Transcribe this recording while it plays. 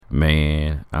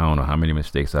Man, I don't know how many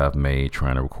mistakes I've made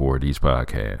trying to record these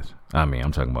podcasts. I mean,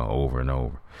 I'm talking about over and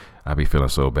over. I be feeling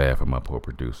so bad for my poor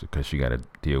producer because she got to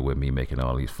deal with me making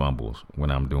all these fumbles when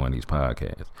I'm doing these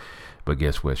podcasts. But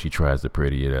guess what? She tries to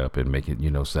pretty it up and make it,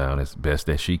 sound as best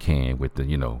as she can with the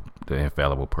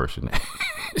infallible person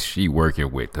she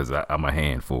working with, because I'm a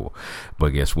handful. But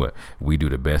guess what? We do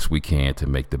the best we can to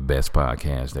make the best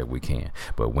podcast that we can.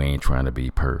 But we ain't trying to be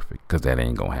perfect, because that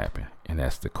ain't going to happen. And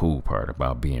that's the cool part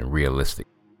about being realistic.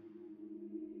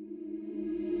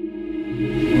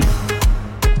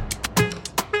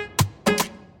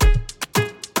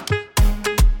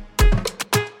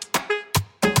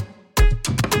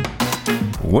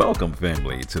 Welcome,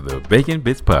 family, to the Bacon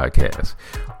Bits Podcast,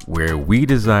 where we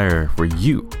desire for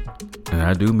you, and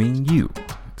I do mean you,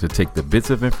 to take the bits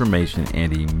of information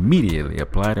and immediately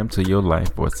apply them to your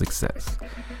life for success.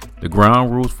 The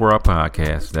ground rules for our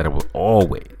podcast that it will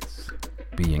always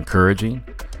be encouraging,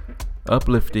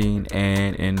 uplifting,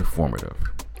 and informative.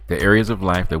 The areas of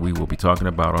life that we will be talking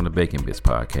about on the Bacon Bits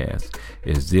Podcast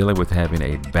is dealing with having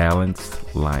a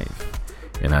balanced life.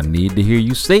 And I need to hear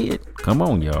you say it. Come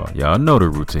on, y'all. Y'all know the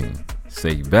routine.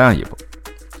 Say valuable.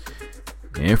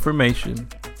 Information.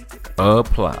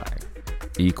 Apply.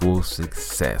 Equals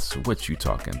success. What you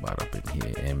talking about up in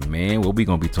here? And man, what we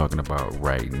going to be talking about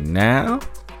right now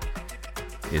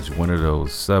is one of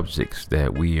those subjects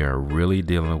that we are really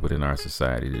dealing with in our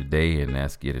society today. And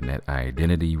that's getting that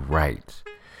identity right.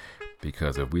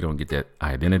 Because if we don't get that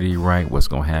identity right, what's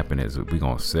going to happen is we're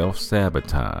going to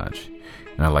self-sabotage.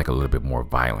 And I like a little bit more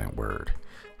violent word.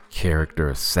 Character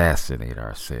assassinate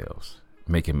ourselves.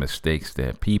 Making mistakes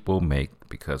that people make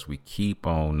because we keep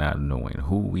on not knowing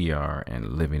who we are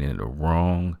and living in the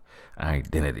wrong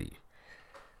identity.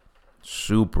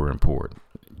 Super important.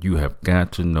 You have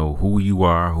got to know who you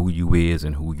are, who you is,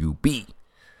 and who you be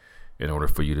in order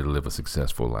for you to live a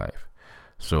successful life.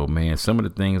 So, man, some of the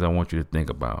things I want you to think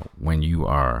about when you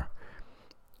are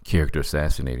character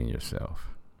assassinating yourself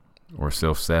or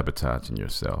self-sabotaging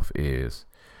yourself is,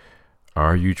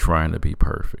 are you trying to be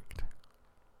perfect?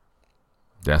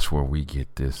 That's where we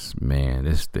get this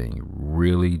thing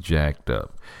really jacked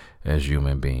up as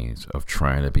human beings of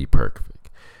trying to be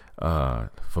perfect. For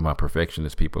my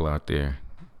perfectionist people out there,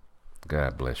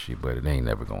 God bless you, but it ain't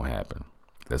never going to happen.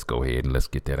 Let's go ahead and let's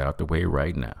get that out the way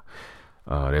right now.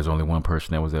 There's only one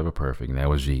person that was ever perfect, and that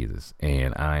was Jesus.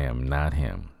 And I am not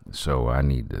him. So I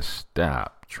need to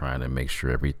stop trying to make sure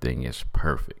everything is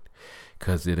perfect,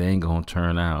 because it ain't going to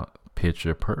turn out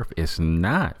picture perfect. It's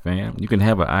not, fam. You can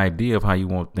have an idea of how you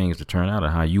want things to turn out or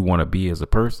how you want to be as a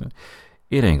person.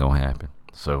 It ain't going to happen.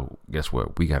 So guess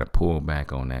what? We got to pull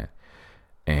back on that.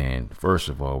 And first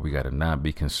of all, we got to not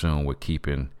be consumed with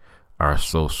keeping our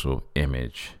social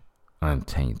image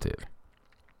untainted.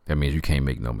 That means you can't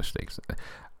make no mistakes.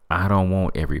 I don't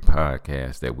want every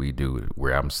podcast that we do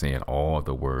where I'm saying all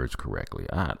the words correctly.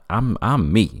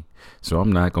 I'm me, so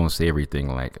I'm not gonna say everything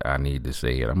like I need to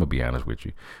say it. I'm gonna be honest with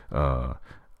you.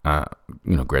 I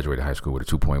graduated high school with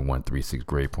a 2.136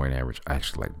 grade point average. I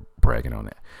actually like bragging on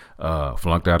that.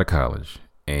 Flunked out of college,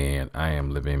 and I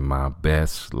am living my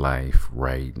best life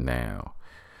right now.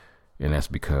 And that's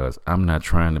because I'm not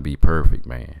trying to be perfect,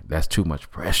 man. That's too much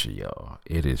pressure, y'all.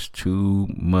 It is too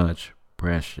much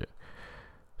pressure.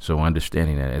 So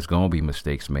understanding that it's going to be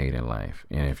mistakes made in life.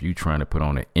 And if you trying to put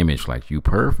on an image like you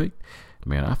perfect,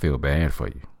 man, I feel bad for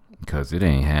you, because it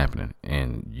ain't happening.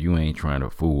 And you ain't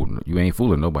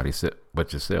fooling nobody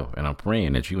but yourself. And I'm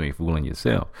praying that you ain't fooling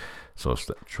yourself. So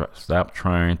stop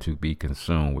trying to be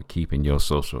consumed with keeping your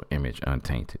social image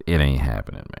untainted. It ain't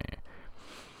happening, man.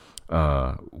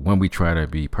 When we try to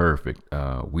be perfect,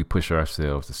 we push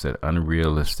ourselves to set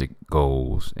unrealistic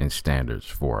goals and standards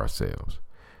for ourselves.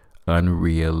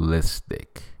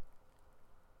 Unrealistic.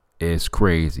 It's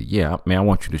crazy. Yeah, man, I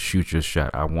want you to shoot your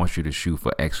shot. I want you to shoot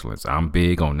for excellence. I'm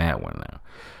big on that one now.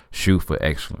 Shoot for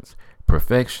excellence.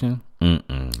 Perfection,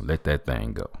 let that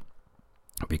thing go.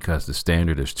 Because the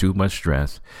standard is too much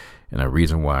stress. And the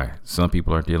reason why some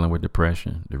people are dealing with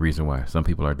depression, the reason why some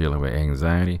people are dealing with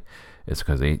anxiety, it's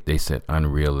because they set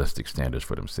unrealistic standards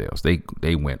for themselves.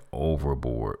 They went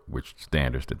overboard with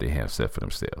standards that they have set for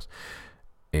themselves.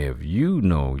 If you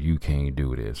know you can't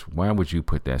do this, why would you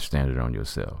put that standard on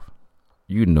yourself?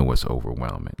 You know it's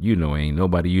overwhelming. You know ain't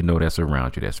nobody that's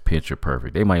around you that's picture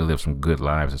perfect. They might live some good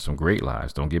lives and some great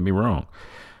lives, don't get me wrong.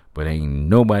 But ain't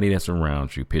nobody that's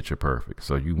around you picture perfect.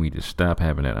 So you need to stop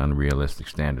having that unrealistic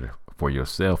standard for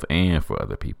yourself and for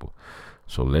other people.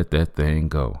 So let that thing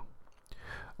go.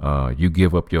 You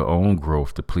give up your own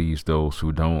growth to please those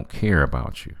who don't care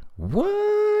about you.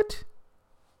 What?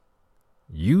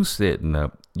 You setting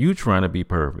up, you trying to be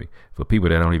perfect for people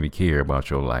that don't even care about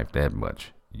your life that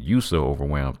much. You so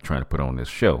overwhelmed trying to put on this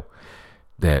show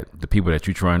that the people that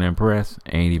you trying to impress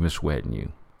ain't even sweating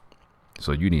you.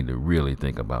 So you need to really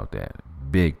think about that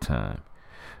big time.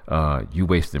 You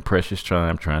wasting precious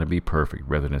time trying to be perfect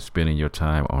rather than spending your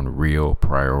time on real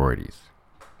priorities.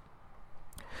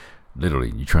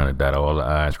 Literally, you trying to dot all the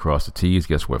I's, cross the T's.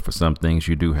 Guess what? For some things,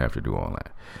 you do have to do all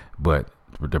that. But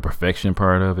the perfection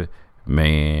part of it,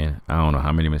 man, I don't know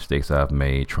how many mistakes I've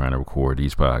made trying to record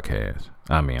these podcasts.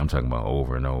 I mean, I'm talking about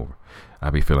over and over. I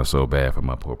be feeling so bad for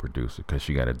my poor producer because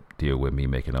she got to deal with me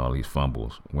making all these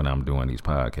fumbles when I'm doing these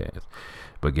podcasts.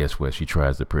 But guess what? She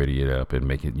tries to pretty it up and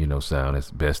make it, sound as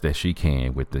best as she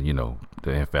can with the,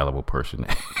 the infallible person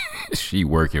she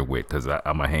working with, because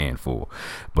I'm a handful.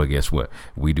 But guess what?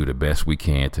 We do the best we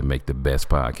can to make the best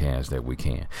podcast that we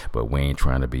can. But we ain't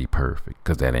trying to be perfect,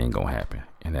 because that ain't going to happen.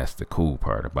 And that's the cool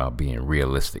part about being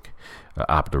realistic,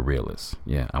 opto-realist.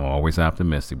 Yeah, I'm always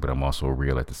optimistic, but I'm also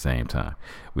real at the same time.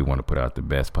 We want to put out the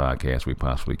best podcast we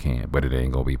possibly can, but it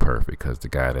ain't going to be perfect, because the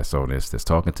guy that's on this, that's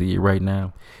talking to you right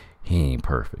now, he ain't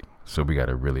perfect. So we got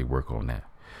to really work on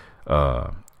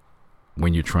that.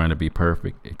 When you're trying to be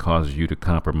perfect, it causes you to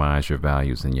compromise your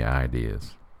values and your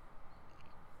ideas.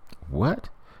 What?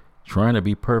 Trying to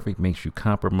be perfect makes you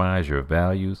compromise your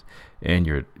values and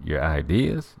your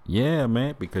ideas? Yeah,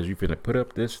 man, because you finna put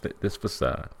up this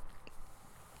facade.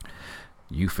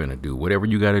 You finna do whatever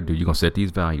you got to do. You're going to set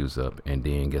these values up, and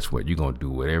then guess what? You're going to do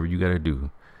whatever you got to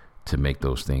do to make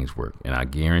those things work. And I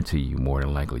guarantee you, more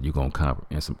than likely, you're going to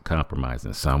compromise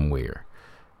in somewhere.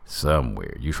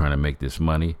 You're trying to make this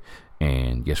money,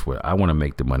 and guess what? I want to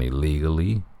make the money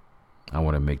legally. I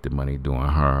want to make the money doing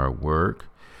hard work,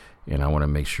 and I want to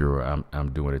make sure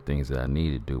I'm doing the things that I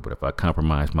need to do. But if I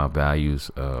compromise my values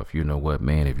of, if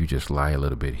you just lie a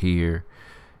little bit here,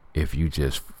 if you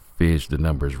just fidge the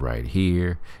numbers right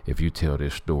here, if you tell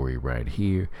this story right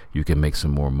here, you can make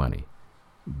some more money.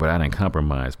 But I didn't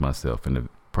compromise myself in the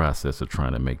process of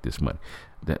trying to make this money.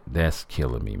 That's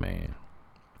killing me, man.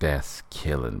 That's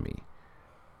killing me.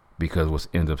 Because what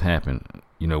ends up happening,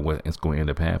 what it's going to end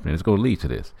up happening, it's going to lead to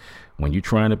this. When you're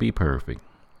trying to be perfect,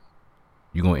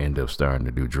 you're going to end up starting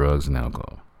to do drugs and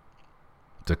alcohol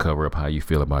to cover up how you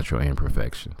feel about your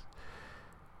imperfections.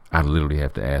 I literally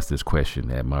have to ask this question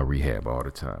at my rehab all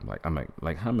the time.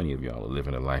 Like, how many of y'all are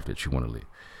living a life that you want to live?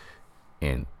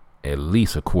 And at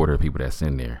least a quarter of people that's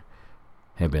in there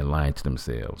have been lying to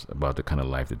themselves about the kind of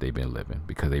life that they've been living,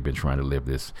 because they've been trying to live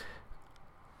this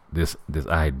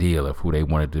ideal of who they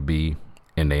wanted to be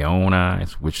in their own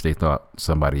eyes, which they thought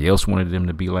somebody else wanted them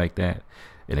to be like that.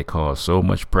 And it caused so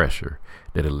much pressure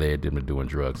that it led them to doing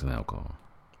drugs and alcohol.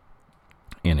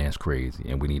 And that's crazy.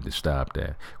 And we need to stop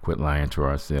that. Quit lying to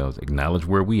ourselves. Acknowledge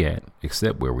where we at,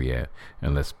 accept where we at,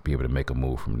 and let's be able to make a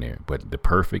move from there. But the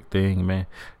perfect thing, man,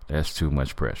 that's too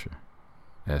much pressure.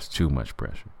 That's too much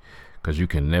pressure. Because you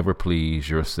can never please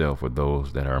yourself or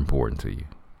those that are important to you.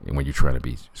 And when you're trying to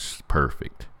be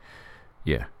perfect,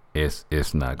 yeah,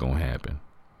 it's not going to happen.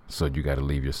 So you got to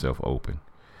leave yourself open.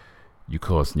 You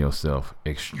causing yourself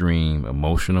extreme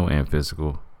emotional and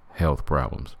physical health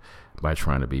problems by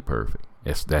trying to be perfect.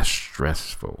 That's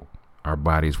stressful. Our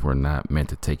bodies were not meant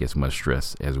to take as much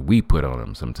stress as we put on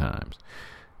them sometimes,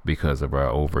 because of our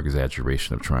over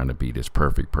exaggeration of trying to be this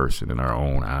perfect person in our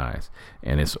own eyes.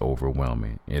 And it's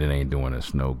overwhelming, and it ain't doing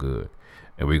us no good.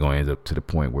 And we're going to end up to the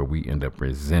point where we end up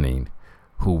resenting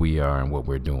who we are and what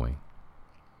we're doing,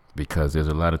 because there's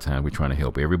a lot of times we're trying to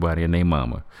help everybody and their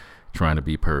mama, trying to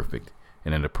be perfect.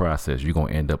 And in the process, you're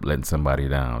going to end up letting somebody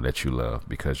down that you love,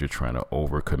 because you're trying to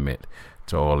overcommit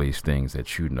to all these things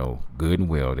that you know good and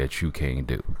well that you can't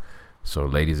do. So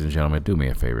ladies and gentlemen, do me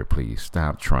a favor, please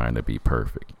stop trying to be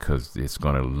perfect, because it's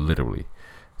going to literally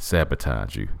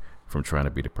sabotage you from trying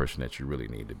to be the person that you really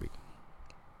need to be.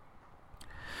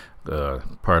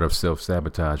 Part of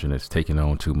self-sabotaging is taking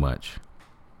on too much.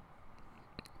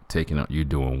 You're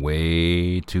doing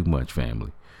way too much,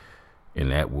 family. And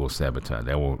that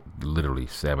will literally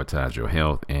sabotage your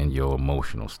health and your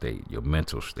emotional state, your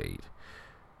mental state,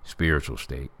 spiritual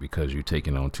state, because you're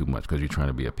taking on too much, because you're trying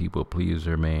to be a people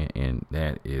pleaser, man. And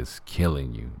that is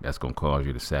killing you. That's going to cause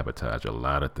you to sabotage a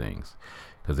lot of things.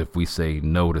 Because if we say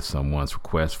no to someone's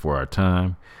request for our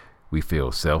time, we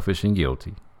feel selfish and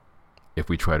guilty. If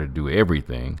we try to do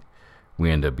everything,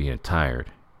 we end up being tired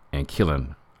and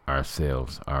killing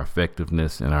ourselves, our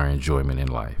effectiveness, and our enjoyment in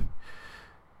life.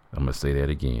 I'm going to say that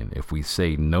again. If we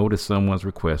say no to someone's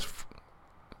request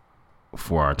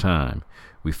for our time,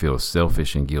 we feel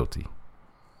selfish and guilty.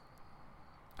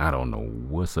 I don't know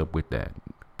what's up with that.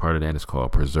 Part of that is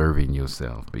called preserving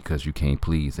yourself, because you can't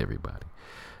please everybody.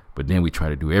 But then we try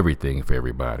to do everything for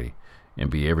everybody and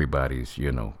be everybody's,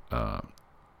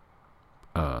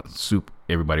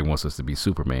 everybody wants us to be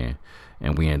Superman,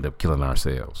 and we end up killing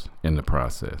ourselves in the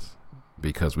process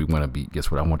because we want to be.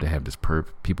 Guess what? I want to have this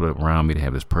people around me to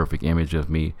have this perfect image of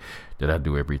me, that I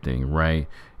do everything right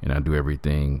and I do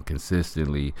everything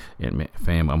consistently. And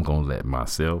fam, I'm gonna let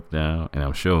myself down, and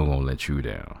I'm sure I'm gonna let you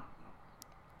down.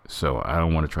 So I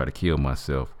don't want to try to kill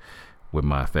myself with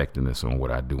my effectiveness on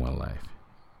what I do in life.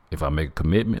 If I make a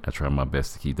commitment, I try my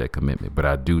best to keep that commitment, but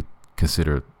I do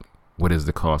consider what is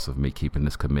the cost of me keeping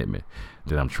this commitment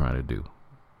that I'm trying to do.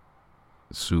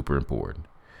 Super important.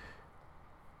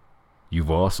 You've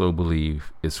also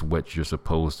believed it's what you're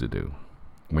supposed to do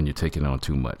when you're taking on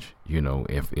too much.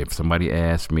 If somebody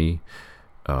asked me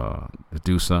to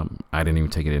do something, I didn't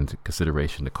even take it into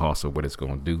consideration, the cost of what it's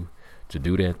going to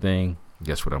do that thing.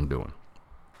 Guess what I'm doing?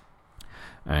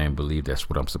 I ain't believe that's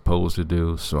what I'm supposed to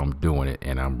do, so I'm doing it,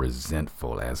 and I'm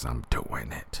resentful as I'm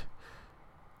doing it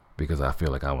because I feel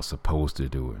like I was supposed to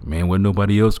do it. Man, wasn't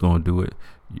nobody else going to do it?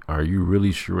 Are you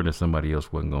really sure that somebody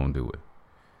else wasn't going to do it?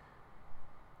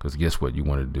 Because guess what you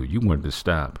wanted to do? You wanted to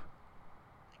stop.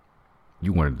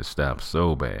 You wanted to stop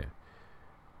so bad,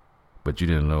 but you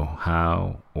didn't know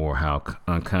how, or how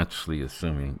unconsciously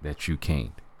assuming that you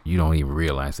can't. You don't even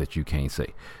realize that you can't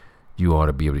say. You ought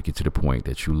to be able to get to the point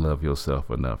that you love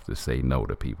yourself enough to say no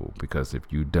to people, because if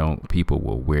you don't, people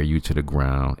will wear you to the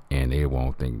ground and they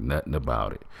won't think nothing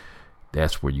about it.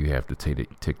 That's where you have to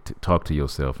talk to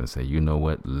yourself and say, you know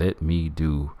what, let me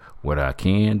do what I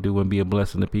can do and be a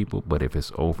blessing to people. But if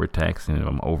it's overtaxing and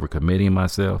I'm overcommitting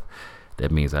myself, that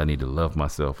means I need to love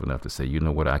myself enough to say, you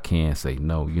know what, I can say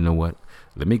no. You know what,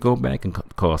 let me go back and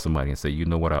call somebody and say, you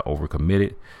know what, I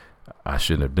overcommitted. I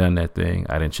shouldn't have done that thing.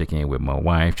 I didn't check in with my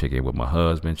wife, check in with my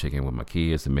husband, check in with my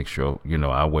kids to make sure,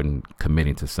 I wasn't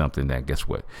committing to something that, guess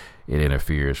what, it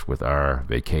interferes with our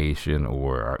vacation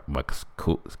or my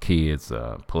kids'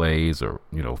 plays or,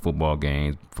 football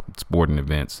games, sporting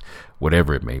events,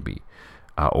 whatever it may be.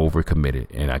 I overcommitted,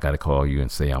 and I got to call you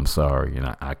and say I'm sorry,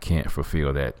 and I can't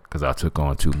fulfill that because I took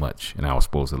on too much and I was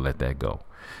supposed to let that go.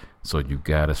 So you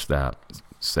got to stop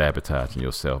sabotaging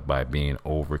yourself by being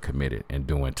overcommitted and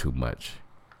doing too much.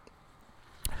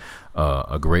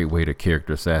 A great way to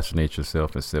character assassinate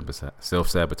yourself and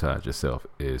self-sabotage yourself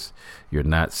is you're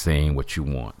not saying what you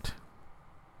want.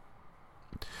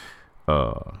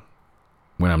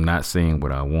 When I'm not saying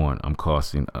what I want,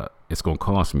 it's going to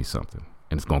cost me something,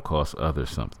 and it's going to cost others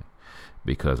something,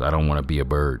 because I don't want to be a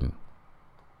burden.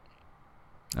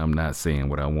 I'm not saying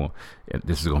what I want.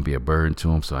 This is going to be a burden to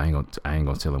them, so I ain't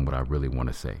gonna tell them what I really want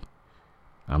to say.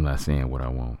 I'm not saying what I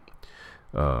want.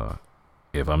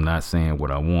 If I'm not saying what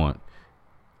I want,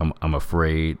 I'm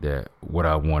afraid that what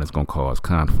I want is going to cause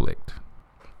conflict.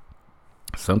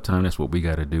 Sometimes that's what we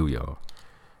got to do, y'all.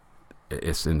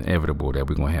 It's inevitable that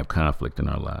we're going to have conflict in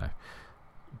our life.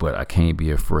 But I can't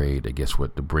be afraid that, guess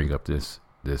what, to bring up this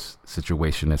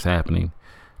situation that's happening,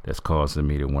 that's causing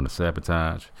me to want to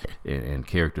sabotage and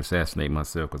character assassinate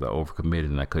myself because I overcommitted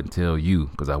and I couldn't tell you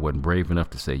because I wasn't brave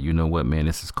enough to say, you know what, man,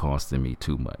 this is costing me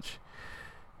too much.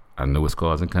 I know it's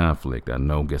causing conflict. I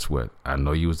know, guess what? I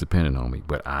know you was dependent on me,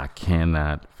 but I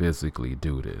cannot physically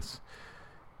do this.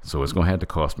 So it's going to have to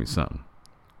cost me something,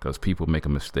 because people make a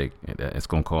mistake and it's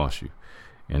going to cost you,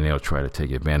 and they'll try to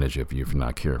take advantage of you if you're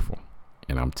not careful.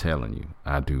 And I'm telling you,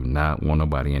 I do not want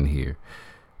nobody in here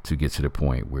to get to the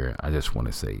point where I just want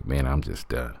to say, man, I'm just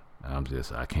done.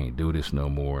 I can't do this no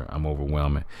more. I'm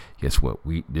overwhelming. Guess what?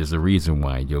 There's a reason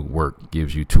why your work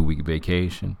gives you 2-week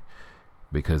vacation,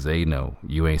 because they know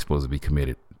you ain't supposed to be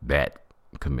committed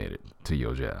to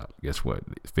your job. Guess what?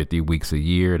 50 weeks a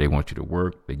year, they want you to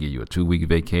work. They give you a 2-week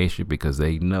vacation because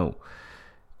they know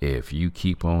if you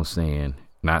keep on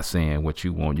not saying what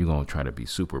you want, you're going to try to be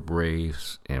super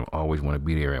brave and always want to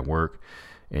be there at work.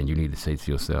 And you need to say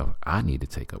to yourself, I need to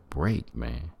take a break,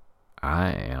 man.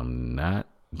 I am not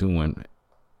doing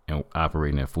and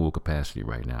operating at full capacity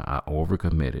right now. I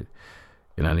overcommitted.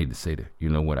 And I need to say that, you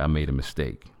know what, I made a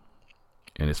mistake.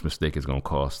 And this mistake is going to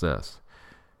cost us.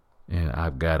 And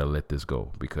I've got to let this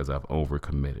go because I've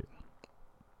overcommitted.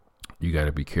 You got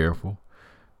to be careful.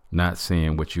 Not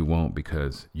saying what you want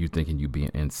because you thinking you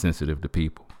being insensitive to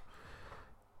people.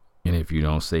 And if you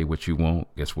don't say what you want,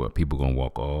 guess what? People going to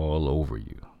walk all over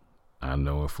you. I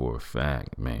know it for a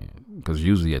fact, man. Because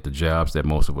usually at the jobs that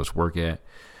most of us work at,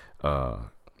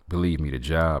 believe me, the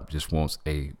job just wants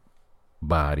a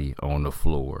body on the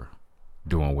floor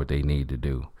doing what they need to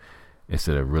do,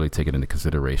 instead of really taking into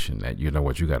consideration that, you know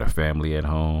what, you got a family at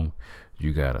home,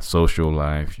 you got a social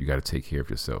life, you got to take care of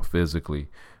yourself physically.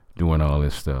 doing all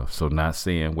this stuff. So not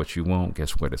saying what you want,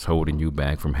 guess what? It's holding you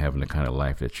back from having the kind of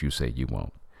life that you say you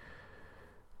want.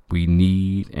 We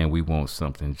need and we want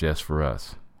something just for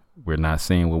us. We're not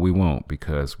saying what we want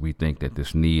because we think that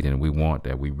this need and we want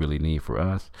that we really need for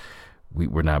us.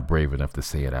 We're not brave enough to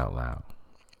say it out loud.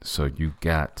 So you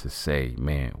got to say,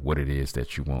 man, what it is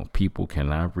that you want. People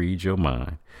cannot read your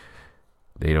mind.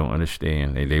 They don't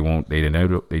understand. They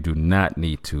do not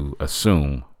need to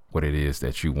assume what it is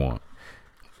that you want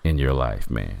in your life,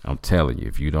 man. I'm telling you,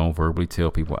 if you don't verbally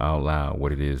tell people out loud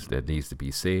what it is that needs to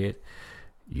be said,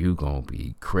 you gonna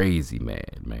be crazy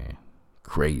mad, man.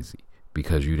 Crazy.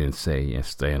 Because you didn't say and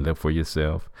stand up for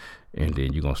yourself. And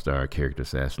then you're gonna start character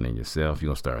assassinating yourself. You're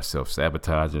gonna start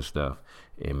self-sabotaging stuff.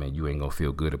 And man, you ain't gonna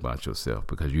feel good about yourself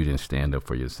because you didn't stand up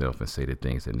for yourself and say the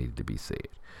things that needed to be said.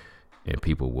 And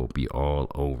people will be all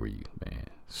over you, man.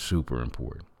 Super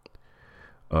important.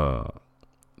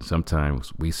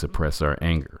 Sometimes we suppress our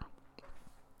anger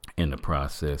in the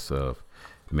process of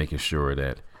making sure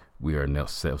that we are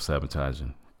not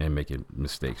self-sabotaging and making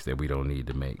mistakes that we don't need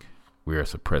to make. We are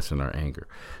suppressing our anger.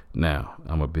 Now,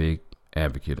 I'm a big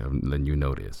advocate of letting you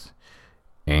know this.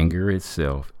 Anger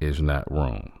itself is not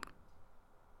wrong.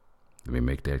 Let me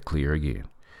make that clear again.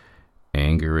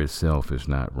 Anger itself is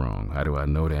not wrong. How do I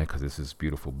know that? Because this is this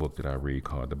beautiful book that I read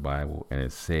called the Bible, and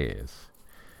it says,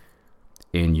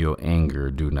 in your anger,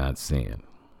 do not sin.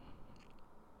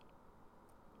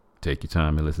 Take your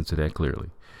time and listen to that clearly.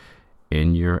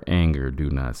 In your anger, do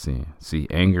not sin. See,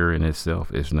 anger in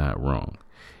itself is not wrong.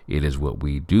 It is what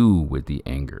we do with the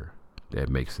anger that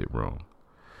makes it wrong.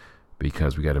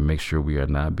 Because we got to make sure we are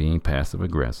not being passive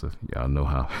aggressive. Y'all know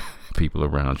how people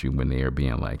around you when they are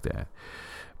being like that.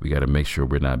 We got to make sure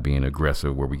we're not being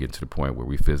aggressive where we get to the point where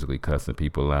we physically cussing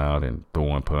people out and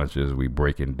throwing punches. We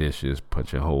breaking dishes,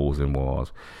 punching holes in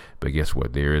walls. But guess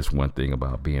what? There is one thing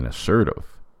about being assertive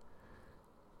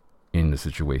in the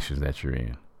situations that you're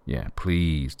in. Yeah,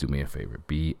 please do me a favor.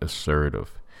 Be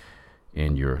assertive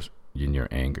in your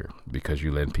anger, because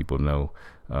you're letting people know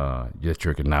that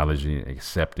you're acknowledging,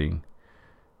 accepting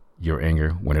your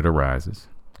anger when it arises.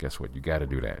 Guess what? You got to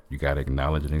do that. You got to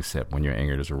acknowledge and accept when your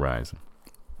anger is arising.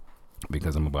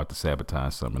 Because I'm about to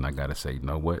sabotage something, I got to say, you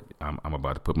know what? I'm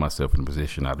about to put myself in a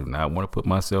position I do not want to put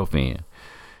myself in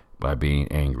by being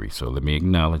angry. So let me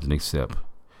acknowledge and accept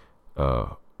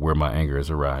where my anger is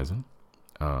arising.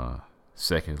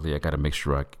 Secondly, I got to make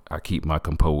sure I keep my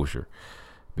composure,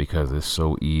 because it's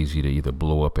so easy to either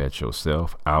blow up at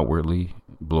yourself outwardly,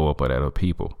 blow up at other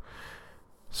people.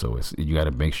 So you got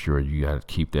to make sure you got to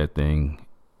keep that thing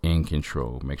in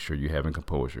control. Make sure you're having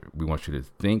composure. We want you to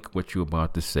think what you're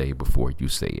about to say before you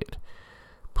say it.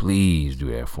 Please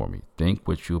do that for me. Think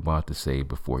what you're about to say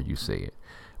before you say it.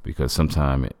 Because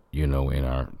sometimes, in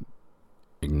our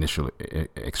initial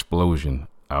explosion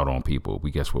out on people,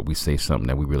 we say something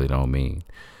that we really don't mean.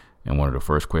 And one of the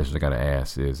first questions I got to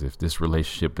ask is, if this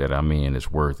relationship that I'm in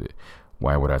is worth it,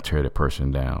 why would I tear the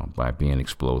person down by being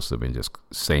explosive and just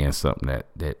saying something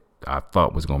that I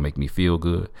thought was going to make me feel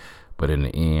good? But in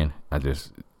the end, I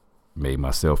just made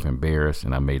myself embarrassed,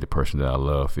 and I made the person that I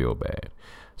love feel bad.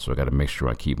 So I got to make sure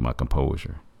I keep my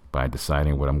composure by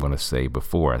deciding what I'm going to say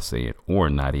before I say it, or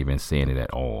not even saying it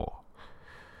at all.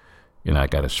 And I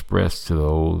got to express to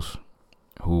those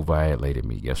who violated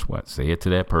me. Guess what? Say it to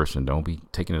that person. Don't be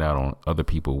taking it out on other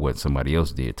people what somebody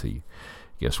else did to you.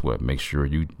 Guess what? Make sure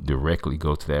you directly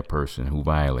go to that person who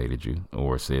violated you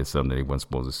or said something that they weren't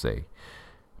supposed to say.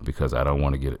 Because I don't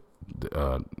want to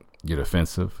get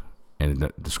offensive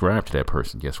and describe to that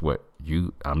person, guess what?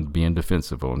 I'm being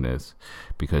defensive on this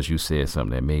because you said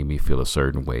something that made me feel a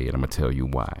certain way, and I'm going to tell you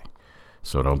why.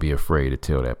 So don't be afraid to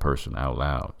tell that person out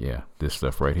loud, yeah, this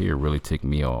stuff right here really ticked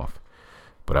me off.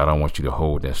 But I don't want you to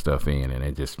hold that stuff in, and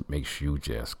it just makes you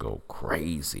just go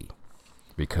crazy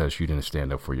because you didn't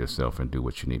stand up for yourself and do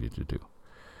what you needed to do.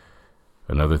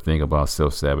 Another thing about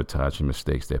self-sabotaging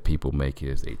mistakes that people make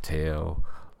is they tell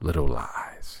little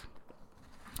lies.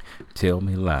 Tell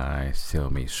me lies. Tell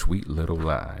me sweet little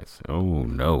lies. Oh,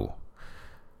 no.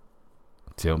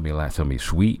 Tell me lies. Tell me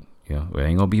sweet. It ain't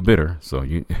going to be bitter. So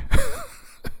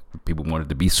people want it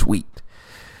to be sweet.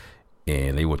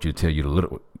 And they want you to tell you the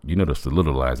little, that's the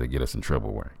little lies that get us in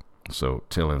trouble, right? So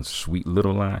telling sweet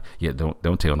little lie. Yeah,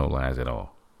 don't tell no lies at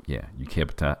all. Yeah, you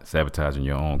kept sabotaging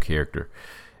your own character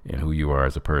and who you are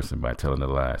as a person by telling the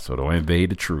lies. So don't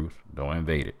invade the truth. Don't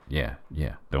invade it. Yeah.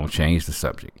 Don't change the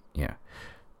subject. Yeah.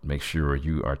 Make sure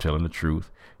you are telling the truth,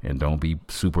 and don't be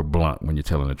super blunt when you're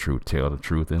telling the truth. Tell the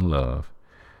truth in love,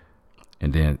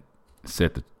 and then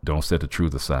don't set the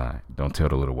truth aside. Don't tell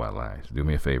the little white lies. Do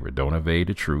me a favor. Don't evade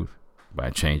the truth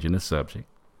by changing the subject.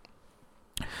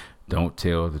 Don't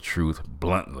tell the truth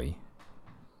bluntly.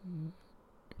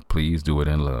 Please do it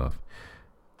in love.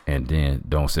 And then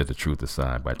don't set the truth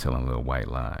aside by telling little white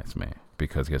lies, man.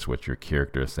 Because guess what? You're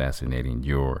character assassinating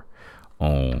your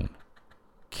own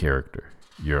character,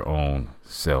 your own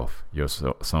self, your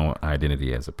own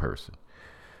identity as a person.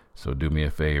 So do me a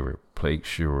favor. Make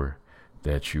sure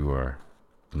that you are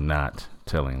not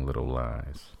telling little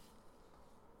lies.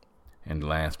 And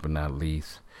last but not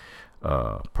least,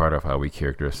 part of how we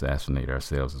character assassinate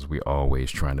ourselves is we always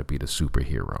trying to be the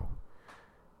superhero.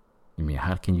 I mean,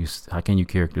 how can you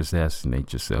character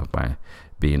assassinate yourself by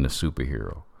being the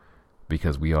superhero?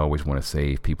 Because we always want to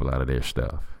save people out of their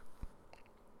stuff.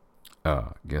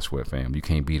 Guess what, fam? You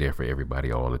can't be there for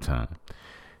everybody all the time.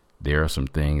 There are some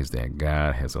things that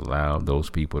God has allowed those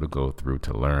people to go through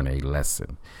to learn a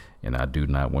lesson. And I do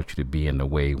not want you to be in the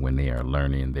way when they are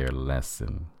learning their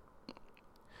lesson.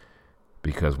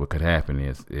 Because what could happen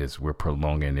is we're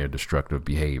prolonging their destructive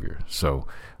behavior. So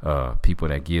people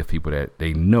that give people that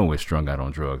they know is strung out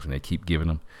on drugs and they keep giving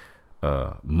them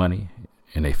money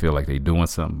and they feel like they're doing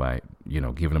something by,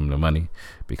 giving them the money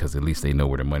because at least they know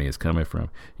where the money is coming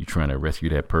from. You're trying to rescue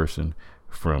that person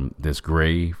from this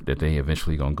grave that they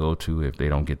eventually going to go to if they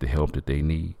don't get the help that they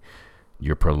need.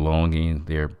 You're prolonging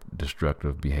their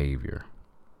destructive behavior.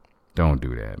 Don't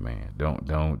do that, man.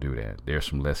 Don't do that. There's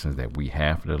some lessons that we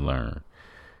have to learn.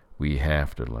 We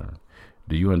have to learn.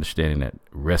 Do you understand that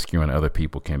rescuing other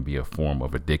people can be a form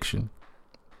of addiction?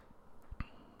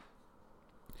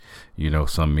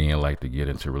 Some men like to get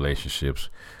into relationships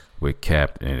with and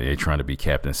they're trying to be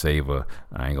Captain Saver.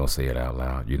 I ain't going to say it out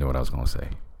loud. You know what I was going to say.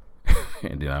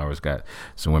 And then I always got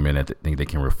some women that think they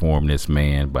can reform this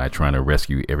man by trying to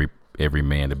rescue every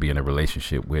man to be in a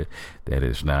relationship with. That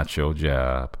is not your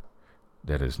job.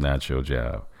 That is not your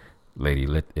job. Lady,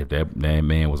 if that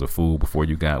man was a fool before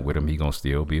you got with him, he gonna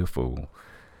still be a fool.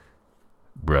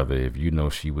 Brother, if you know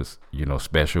she was,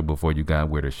 special before you got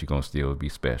with her, she gonna still be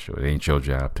special. It ain't your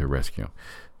job to rescue him.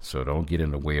 So don't get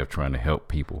in the way of trying to help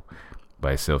people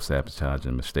by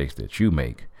self-sabotaging mistakes that you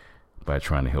make by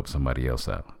trying to help somebody else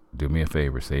out. Do me a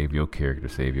favor, save your character,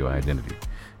 save your identity,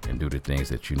 and do the things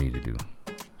that you need to do.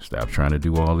 Stop trying to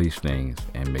do all these things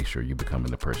and make sure you're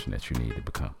becoming the person that you need to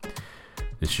become.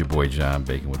 It's your boy John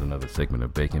Bacon with another segment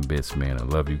of Bacon Bits, man. I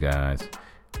love you guys.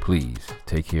 Please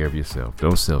take care of yourself.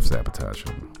 Don't self-sabotage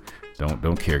them.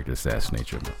 Don't character assassinate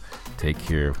them. Take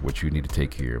care of what you need to take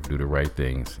care of. Do the right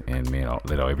things, and man,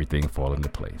 let everything fall into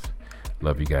place.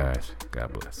 Love you guys.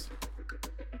 God bless.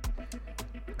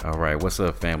 All right, what's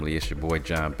up, family? It's your boy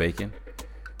John Bacon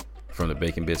from the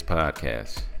Bacon Bits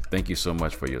podcast. Thank you so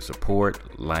much for your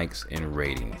support, likes, and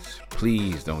ratings.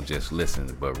 Please don't just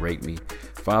listen, but rate me,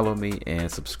 follow me, and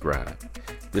subscribe.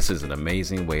 This is an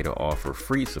amazing way to offer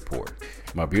free support.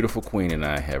 My beautiful queen and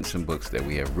I have some books that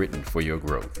we have written for your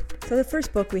growth. So the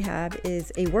first book we have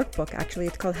is a workbook, actually.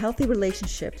 It's called Healthy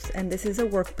Relationships, and this is a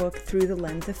workbook through the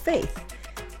lens of faith.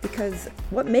 Because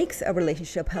what makes a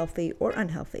relationship healthy or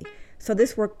unhealthy? So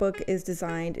this workbook is a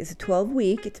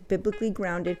 12-week, it's a biblically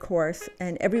grounded course,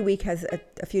 and every week has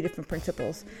a few different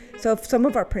principles. So some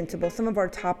of our principles, some of our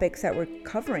topics that we're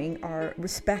covering are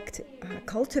respect,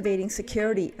 cultivating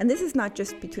security. And this is not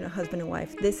just between a husband and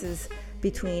wife. This is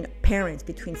between parents,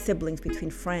 between siblings, between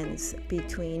friends,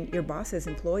 between your bosses,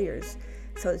 employers.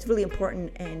 So it's really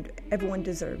important, and everyone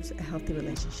deserves a healthy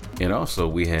relationship. And also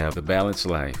we have The Balanced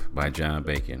Life by John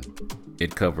Bacon.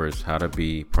 It covers how to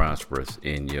be prosperous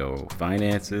in your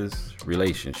finances,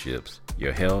 relationships,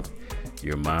 your health,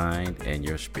 your mind, and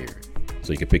your spirit.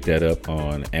 So you can pick that up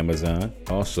on Amazon,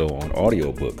 also on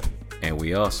audiobook. And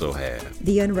we also have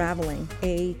The Unraveling,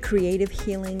 a creative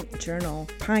healing journal,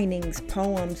 pinings,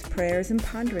 poems, prayers, and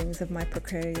ponderings of my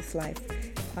precarious life.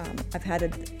 I've had a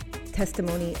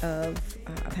testimony of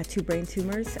I've had 2 brain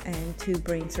tumors and 2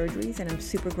 brain surgeries, and I'm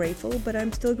super grateful, but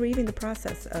I'm still grieving the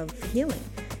process of healing.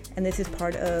 And this is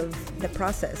part of the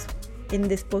process. In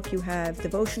this book, you have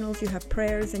devotionals, you have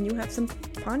prayers, and you have some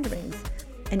ponderings.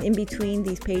 And in between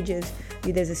these pages,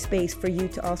 there's a space for you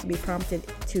to also be prompted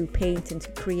to paint and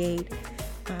to create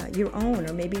your own,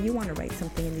 or maybe you want to write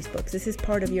something in these books. This is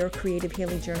part of your creative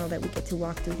healing journal that we get to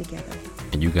walk through together.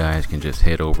 And you guys can just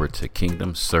head over to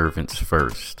Kingdom Servants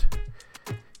First.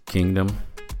 Kingdom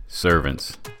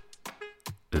Servants,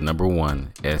 the number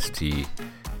 1, st.com.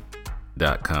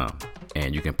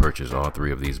 And you can purchase all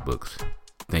 3 of these books.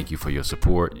 Thank you for your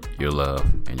support, your love,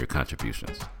 and your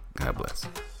contributions. God bless.